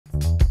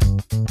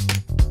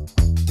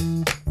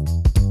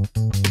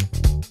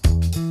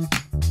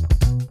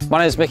My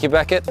name is Mickey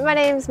Beckett. My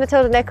name's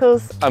Matilda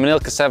Nichols. I'm an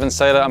ILCA 7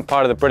 sailor. I'm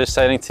part of the British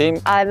sailing team.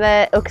 I'm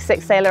an ILCA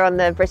 6 sailor on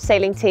the British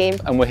sailing team.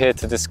 And we're here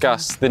to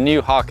discuss the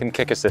new Harken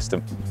kicker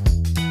system.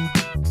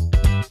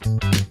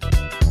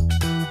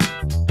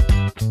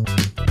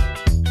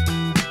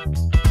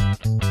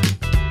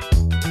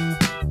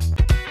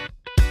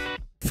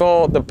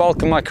 For the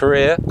bulk of my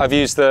career, I've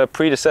used the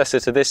predecessor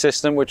to this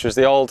system, which was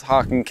the old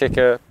Harken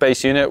kicker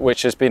base unit,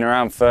 which has been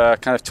around for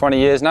kind of 20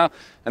 years now.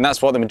 And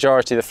that's what the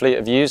majority of the fleet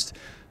have used.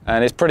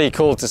 And it's pretty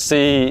cool to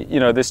see,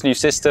 this new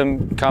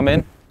system come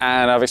in.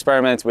 And I've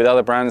experimented with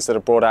other brands that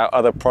have brought out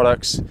other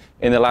products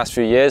in the last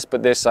few years.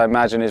 But this, I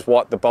imagine, is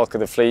what the bulk of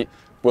the fleet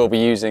will be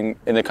using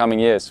in the coming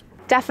years.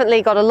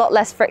 Definitely got a lot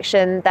less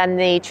friction than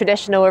the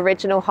traditional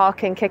original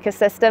Harken kicker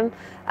system.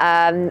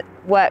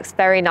 Works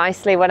very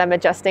nicely when I'm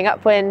adjusting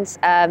upwind,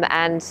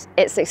 and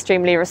it's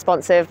extremely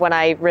responsive when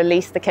I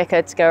release the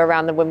kicker to go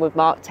around the windward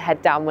mark to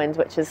head downwind,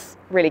 which is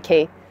really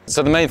key.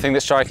 So the main thing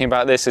that's striking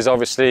about this is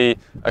obviously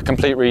a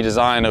complete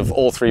redesign of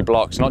all three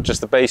blocks, not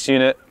just the base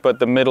unit, but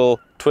the middle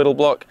twiddle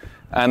block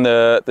and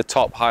the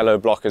top high-low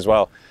block as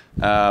well.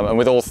 And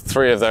with all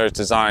three of those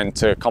designed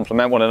to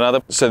complement one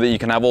another so that you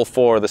can have all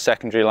four of the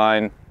secondary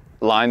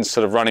lines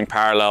sort of running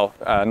parallel,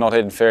 not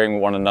interfering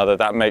with one another.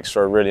 That makes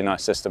for a really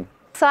nice system.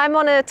 So I'm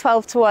on a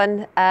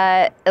 12-to-1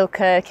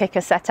 ILCA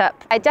kicker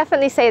setup. I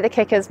definitely say the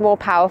kicker's more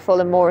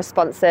powerful and more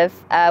responsive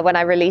when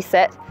I release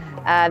it.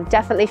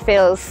 Definitely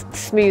feels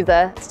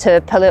smoother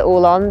to pull it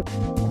all on.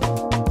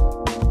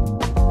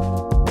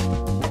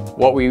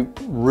 What we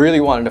really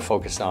wanted to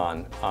focus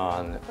on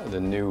the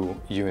new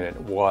unit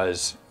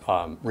was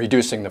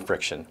reducing the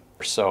friction.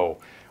 So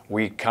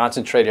we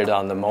concentrated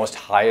on the most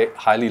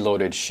highly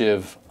loaded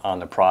sheave on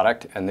the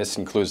product, and this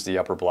includes the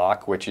upper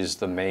block, which is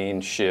the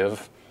main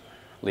sheave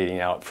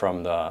leading out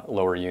from the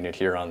lower unit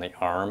here on the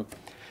arm.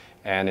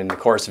 And in the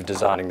course of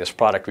designing this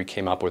product, we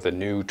came up with a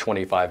new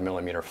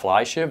 25mm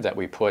fly sheave that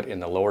we put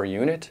in the lower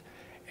unit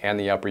and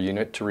the upper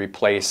unit to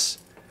replace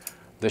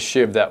the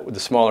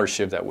smaller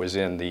sheave that was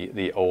in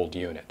the old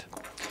unit.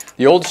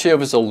 The old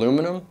sheave is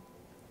aluminum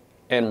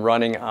and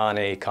running on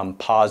a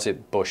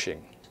composite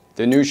bushing.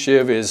 The new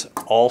sheave is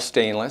all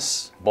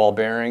stainless, ball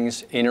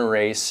bearings, inner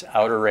race,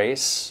 outer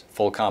race,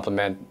 full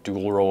complement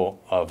dual row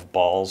of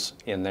balls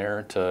in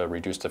there to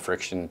reduce the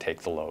friction and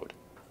take the load.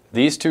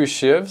 These two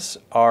sheaves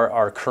are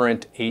our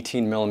current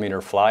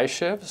 18mm fly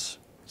sheaves.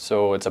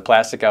 So it's a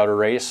plastic outer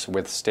race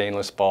with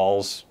stainless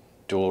balls,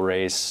 dual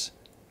race,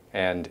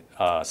 and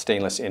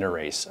stainless inner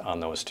race on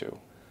those two.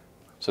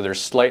 So they're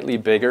slightly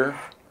bigger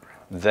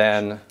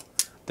than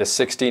the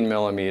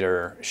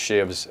 16mm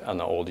sheaves on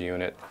the old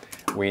unit.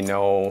 We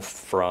know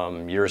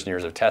from years and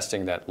years of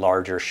testing that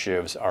larger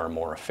sheaves are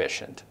more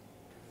efficient.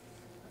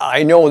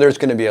 I know there's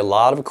going to be a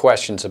lot of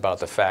questions about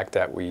the fact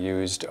that we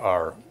used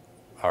our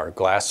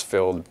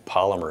glass-filled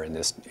polymer in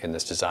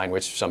this design,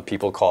 which some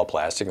people call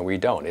plastic and we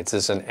don't.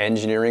 It's an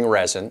engineering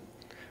resin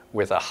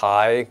with a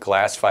high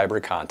glass fiber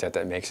content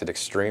that makes it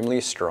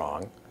extremely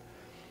strong.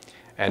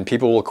 And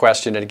people will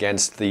question it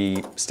against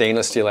the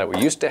stainless steel that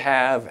we used to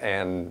have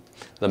and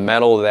the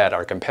metal that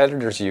our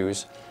competitors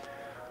use.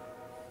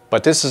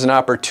 But this is an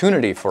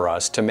opportunity for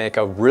us to make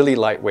a really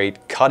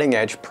lightweight,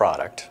 cutting-edge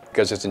product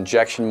because it's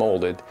injection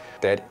molded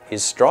that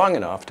is strong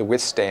enough to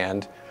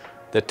withstand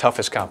the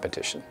toughest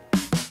competition.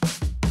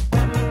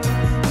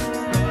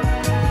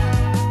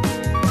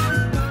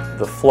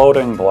 The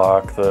floating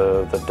block,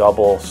 the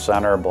double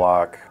center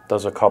block,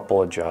 does a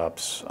couple of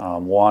jobs.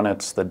 One,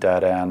 it's the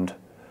dead end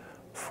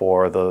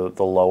for the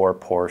lower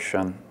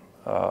portion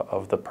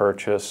of the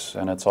purchase,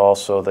 and it's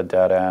also the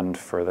dead end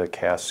for the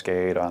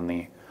cascade on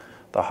the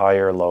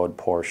higher load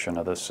portion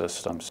of the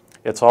systems.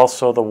 It's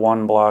also the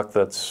one block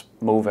that's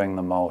moving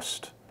the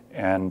most.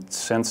 And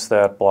since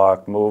that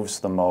block moves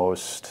the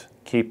most,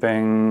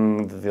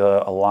 keeping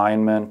the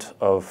alignment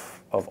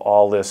of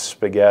all this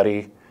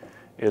spaghetti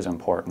is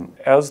important.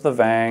 As the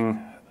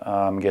Vang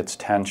gets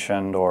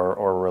tensioned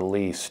or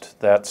released,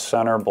 that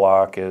center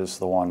block is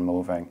the one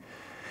moving.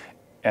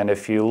 And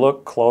if you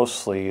look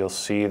closely, you'll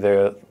see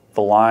the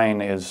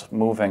line is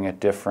moving at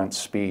different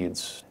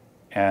speeds.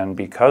 And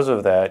because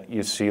of that,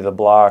 you see the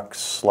block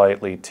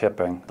slightly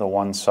tipping. The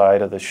one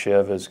side of the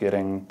sheave is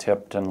getting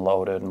tipped and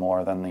loaded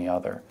more than the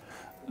other.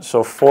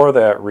 So for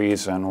that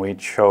reason, we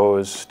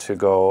chose to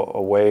go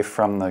away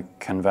from the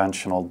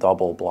conventional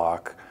double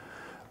block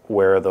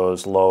where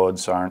those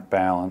loads aren't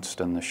balanced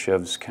and the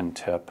sheaves can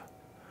tip.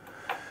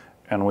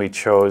 And we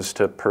chose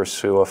to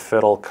pursue a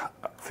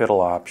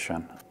fiddle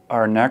option.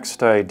 Our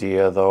next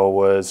idea, though,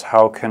 was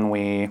how can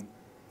we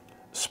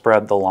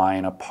spread the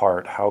line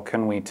apart? How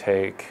can we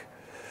take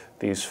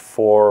these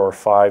 4 or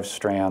 5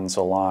 strands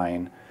of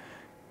line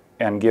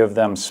and give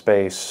them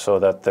space so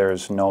that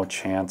there's no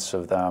chance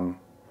of them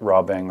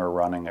rubbing or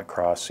running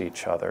across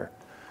each other.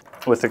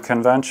 With a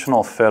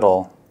conventional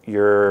fiddle,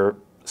 your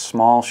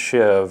small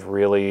sheave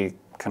really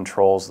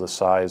controls the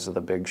size of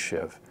the big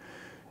sheave.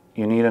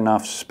 You need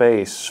enough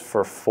space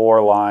for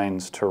 4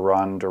 lines to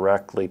run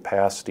directly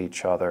past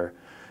each other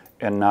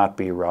and not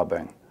be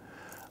rubbing.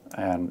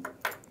 And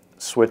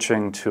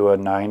switching to a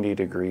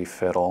 90-degree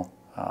fiddle,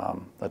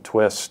 a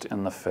twist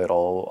in the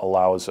fiddle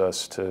allows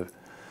us to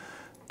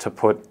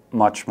put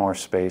much more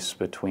space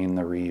between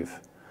the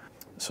reeve.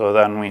 So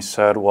then we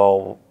said,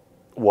 well,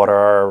 what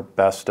are our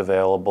best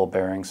available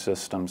bearing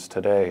systems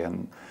today?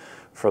 And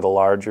for the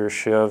larger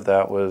sheave,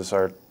 that was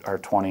our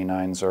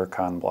 29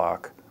 Zircon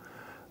block.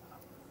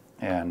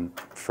 And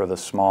for the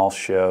small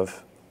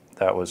sheave,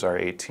 that was our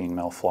 18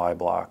 mil fly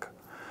block.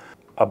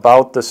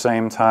 About the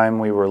same time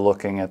we were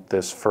looking at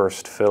this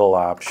first fiddle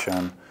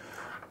option,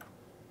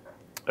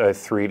 I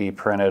 3D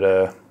printed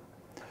a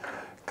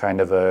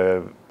kind of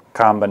a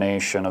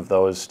combination of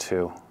those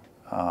two.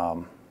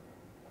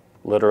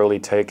 Literally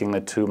taking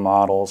the two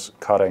models,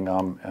 cutting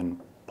them, and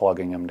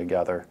plugging them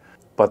together.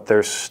 But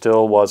there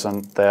still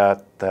wasn't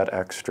that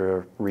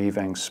extra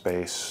reeving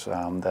space,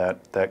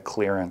 that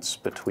clearance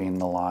between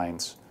the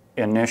lines.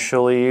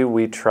 Initially,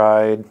 we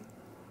tried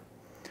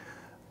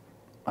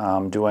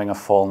doing a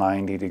full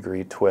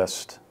 90-degree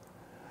twist,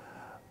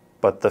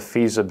 but the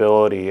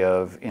feasibility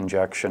of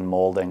injection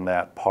molding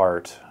that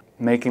part,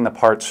 making the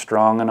part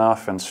strong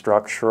enough and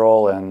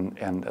structural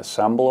and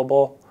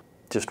assemblable,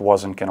 just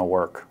wasn't going to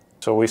work.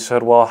 So we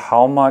said, well,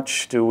 how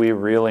much do we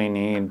really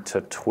need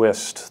to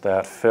twist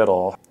that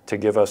fiddle to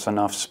give us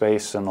enough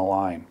space in the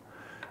line?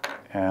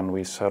 And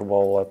we said,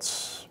 well,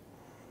 let's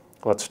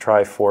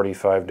try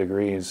 45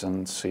 degrees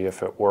and see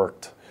if it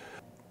worked.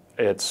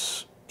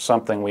 It's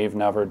something we've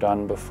never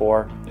done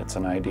before. It's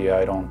an idea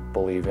I don't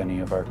believe any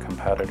of our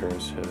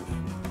competitors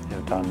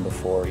have done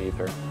before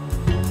either.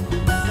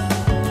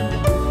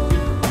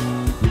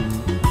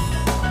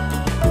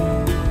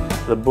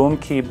 The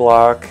Pewaukee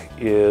block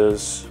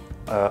is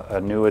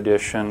a new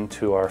addition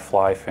to our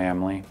fly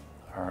family,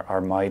 our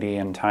mighty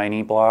and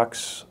tiny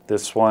blocks.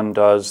 This one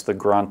does the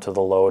grunt of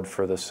the load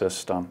for the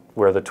system.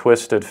 Where the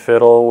twisted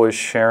fiddle was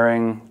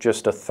sharing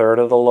just 1/3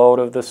 of the load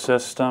of the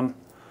system,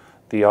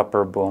 the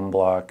upper boom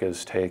block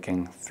is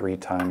taking 3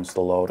 times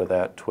the load of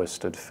that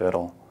twisted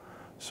fiddle.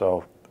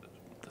 So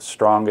the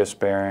strongest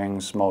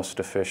bearings, most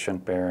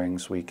efficient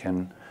bearings we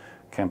can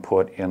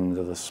put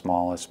into the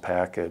smallest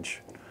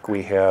package.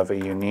 We have a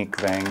unique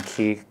Vang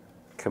key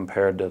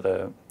compared to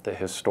the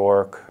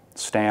historic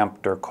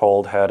stamped or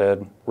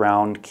cold-headed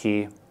round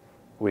key.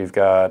 We've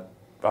got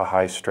a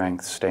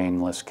high-strength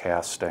stainless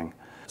casting.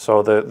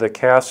 So the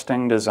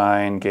casting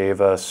design gave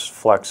us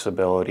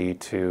flexibility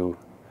to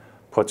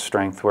put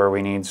strength where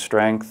we need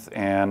strength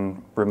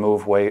and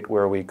remove weight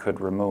where we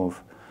could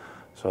remove.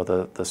 So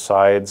the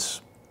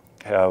sides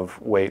have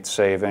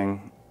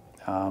weight-saving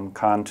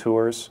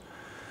contours.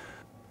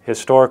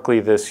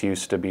 Historically, this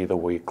used to be the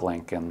weak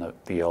link in the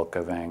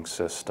ILCA Vang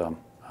system.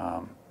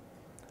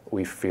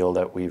 We feel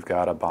that we've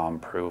got a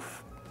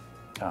bomb-proof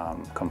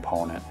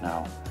component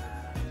now.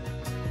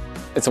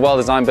 It's a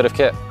well-designed bit of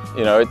kit.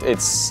 You know,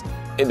 this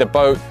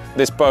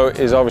boat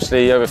is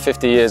obviously over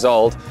 50 years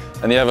old,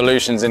 and the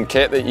evolutions in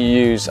kit that you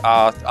use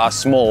are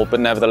small, but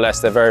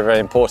nevertheless they're very, very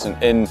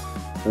important in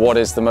what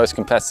is the most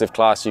competitive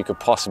class you could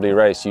possibly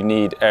race. You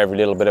need every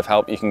little bit of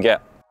help you can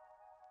get.